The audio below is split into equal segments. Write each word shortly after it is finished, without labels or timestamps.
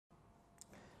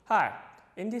Hi,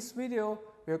 in this video,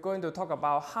 we are going to talk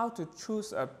about how to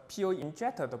choose a PoE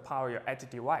injector to power your edge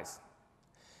device.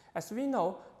 As we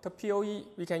know, the PoE,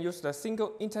 we can use the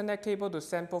single Internet cable to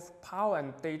send both power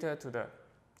and data to the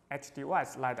edge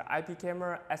device, like the IP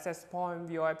camera, access point,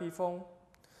 VoIP phone.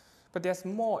 But there's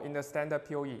more in the standard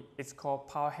PoE. It's called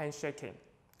power handshaking.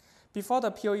 Before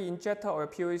the PoE injector or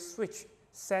PoE switch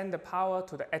send the power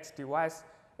to the edge device,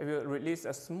 it will release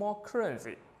a small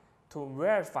currency to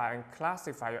verify and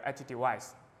classify your edge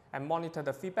device and monitor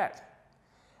the feedback.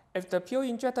 If the PoE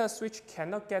injector switch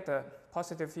cannot get the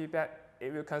positive feedback,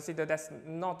 it will consider that's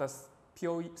not the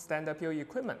standard PoE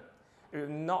equipment. It will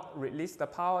not release the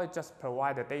power, just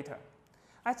provide the data.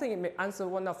 I think it may answer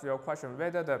one of your questions,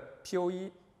 whether the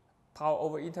PoE power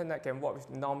over Internet can work with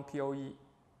non-PoE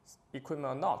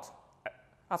equipment or not.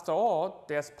 After all,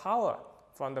 there's power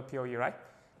from the PoE, right?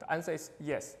 The answer is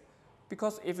yes.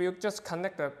 Because if you just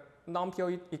connect the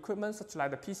non-PoE equipment, such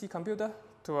like the PC computer,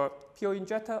 to a PoE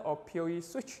injector or PoE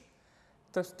switch,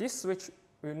 this switch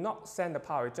will not send the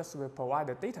power, it just will provide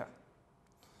the data.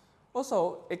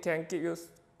 Also, it can give you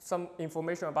some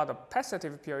information about the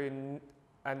passive PoE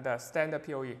and the standard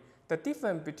PoE. The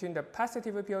difference between the passive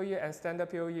PoE and standard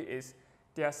PoE is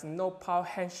there's no power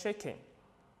handshaking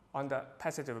on the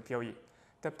passive PoE.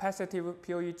 The passive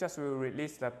PoE just will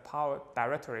release the power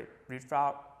directly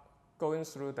without going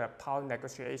through the power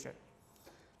negotiation.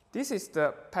 This is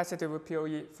the passive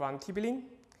PoE from TP-Link.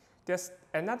 There's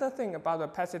another thing about the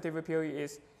passive PoE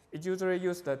is it usually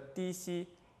uses the DC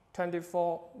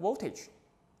 24 voltage.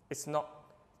 It's not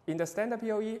in the standard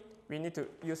PoE. We need to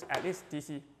use at least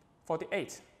DC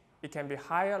 48. It can be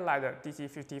higher like the DC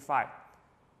 55.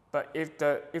 But if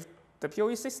the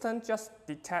PoE system just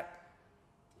detect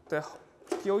the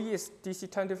PoE is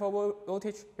DC 24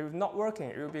 voltage, it will not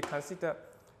working. It will be considered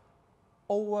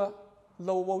over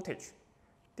low voltage.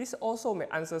 This also may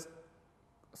answer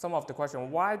some of the question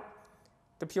why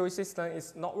the PoE system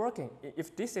is not working.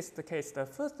 If this is the case, the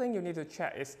first thing you need to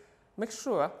check is make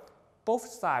sure both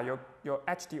sides, your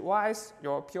edge device,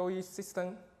 your PoE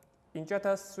system,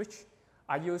 injector switch,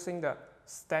 are using the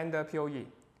standard PoE.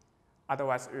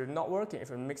 Otherwise, it will not working if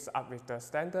you mix up with the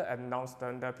standard and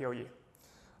non-standard PoE.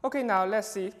 Okay, now let's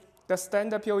see the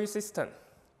standard PoE system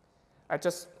I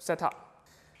just set up.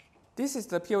 This is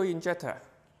the PoE injector.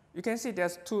 You can see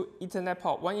there's two Ethernet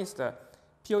ports. One is the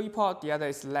PoE port, the other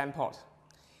is LAN port.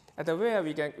 At the rear,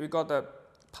 we got the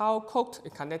power cord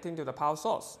connecting to the power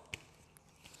source.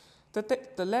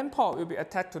 The LAN port will be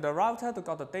attached to the router to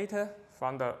get the data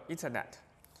from the Ethernet.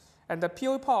 And the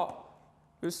PoE port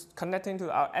is connecting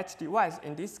to our edge device.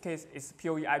 In this case, it's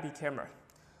PoE IP camera.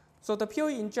 So the PoE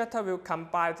injector will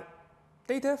combine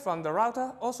data from the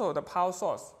router, also the power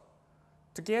source,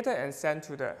 together and send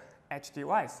to the edge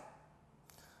device.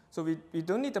 So we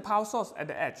don't need the power source at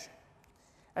the edge.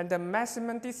 And the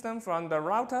maximum distance from the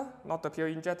router, not the PoE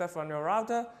injector, from your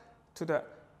router to the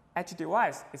edge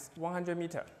device is 100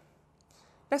 meters.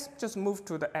 Let's just move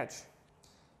to the edge.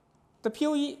 The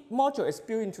PoE module is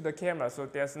built into the camera, so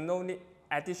there's no need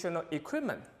additional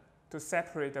equipment to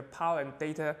separate the power and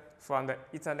data from the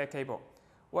Ethernet cable.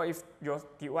 What if your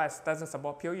device doesn't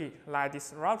support PoE, like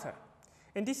this router?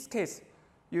 In this case,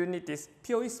 you need this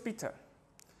PoE splitter.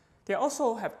 They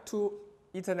also have two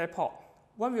Ethernet ports.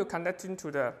 One will connect into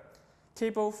the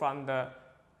cable from the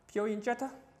PoE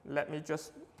injector. Let me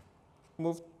just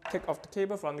take off the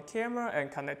cable from the camera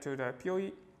and connect to the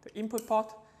PoE, the input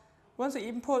port. Once the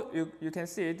input, you can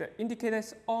see the indicator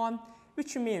is on,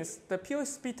 which means the PoE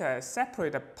splitter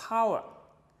separates the power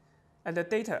and the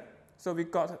data. So we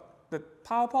got the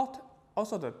power port,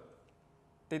 also the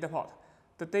data port.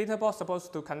 The data port is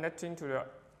supposed to connect into the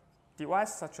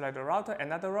device, such like the router,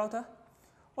 another router.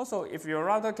 Also, if your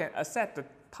router can accept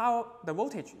the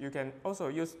voltage, you can also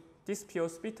use this PoE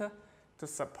splitter to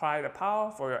supply the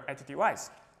power for your edge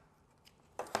device.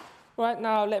 Right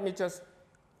now, let me just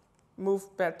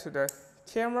move back to the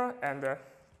camera and the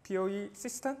PoE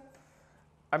system.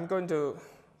 I'm going to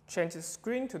change the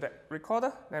screen to the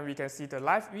recorder, then we can see the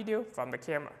live video from the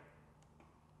camera.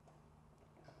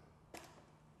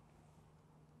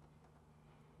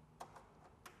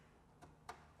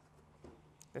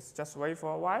 Let's just wait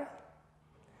for a while.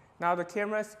 Now the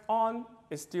camera is on,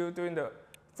 it's still doing the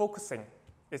focusing.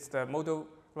 It's the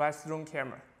motorized zoom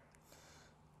camera.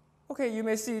 Okay, you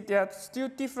may see there are still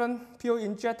different PoE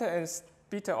injector and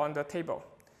splitter on the table.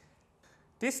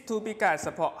 These two big guys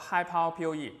support high power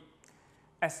PoE.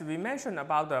 As we mentioned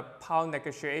about the power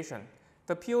negotiation,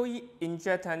 the PoE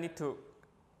injector need to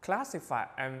classify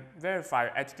and verify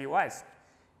your edge device.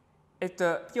 If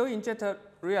the PoE injector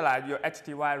realizes your edge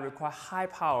device requires high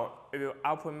power, it will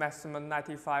output maximum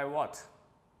 95 watts.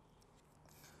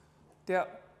 they are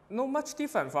not much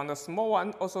different from the small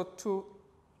one, also two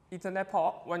Ethernet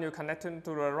port. One you connect to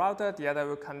the router, the other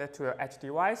will connect to your edge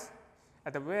device.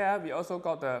 At the rear, we also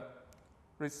got the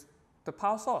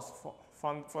power source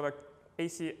for the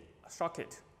AC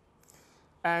socket.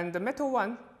 And the metal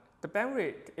one, the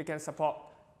bandwidth, it can support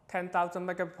 10,000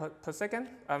 megabits per second.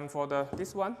 And for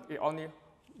this one, it only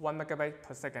 1 megabyte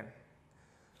per second.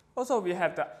 Also, we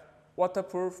have the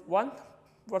waterproof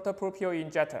PoE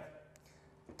injector.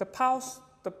 The power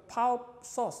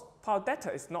source, power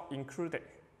data is not included.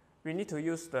 We need to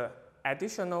use the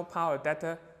additional power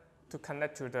data to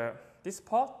connect to this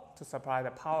port to supply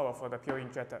the power for the PoE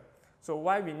injector. So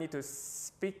why we need to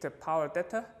split the power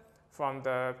data from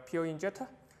the PoE injector?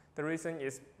 The reason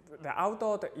is the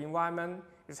outdoor environment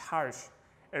is harsh.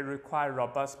 It requires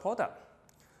robust product.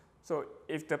 So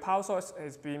if the power source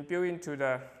is being built into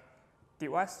the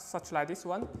device, such like this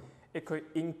one, it could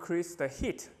increase the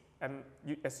heat. And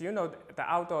as you know, the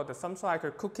outdoor, the sun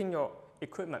cycle cooking your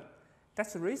equipment.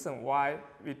 That's the reason why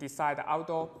we decide the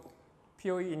outdoor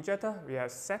PoE injector, we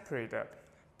have separated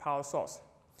power source.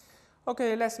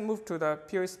 Okay, let's move to the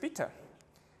PoE splitter.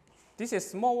 This is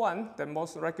small one, the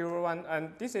most regular one,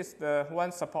 and this is the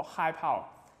one support high power.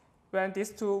 When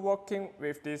these two working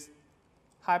with this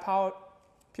high power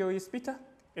PoE splitter,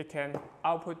 it can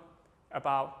output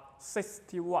about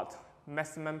 60 watt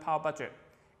maximum power budget.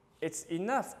 It's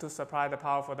enough to supply the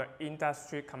power for the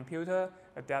industry computer,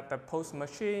 the post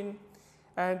machine,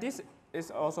 and this is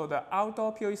also the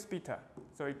outdoor PoE splitter.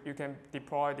 So you can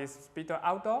deploy this splitter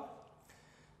outdoor.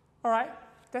 All right,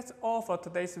 that's all for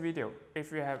today's video.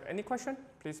 If you have any question,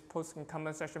 please post in the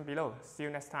comment section below. See you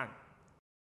next time.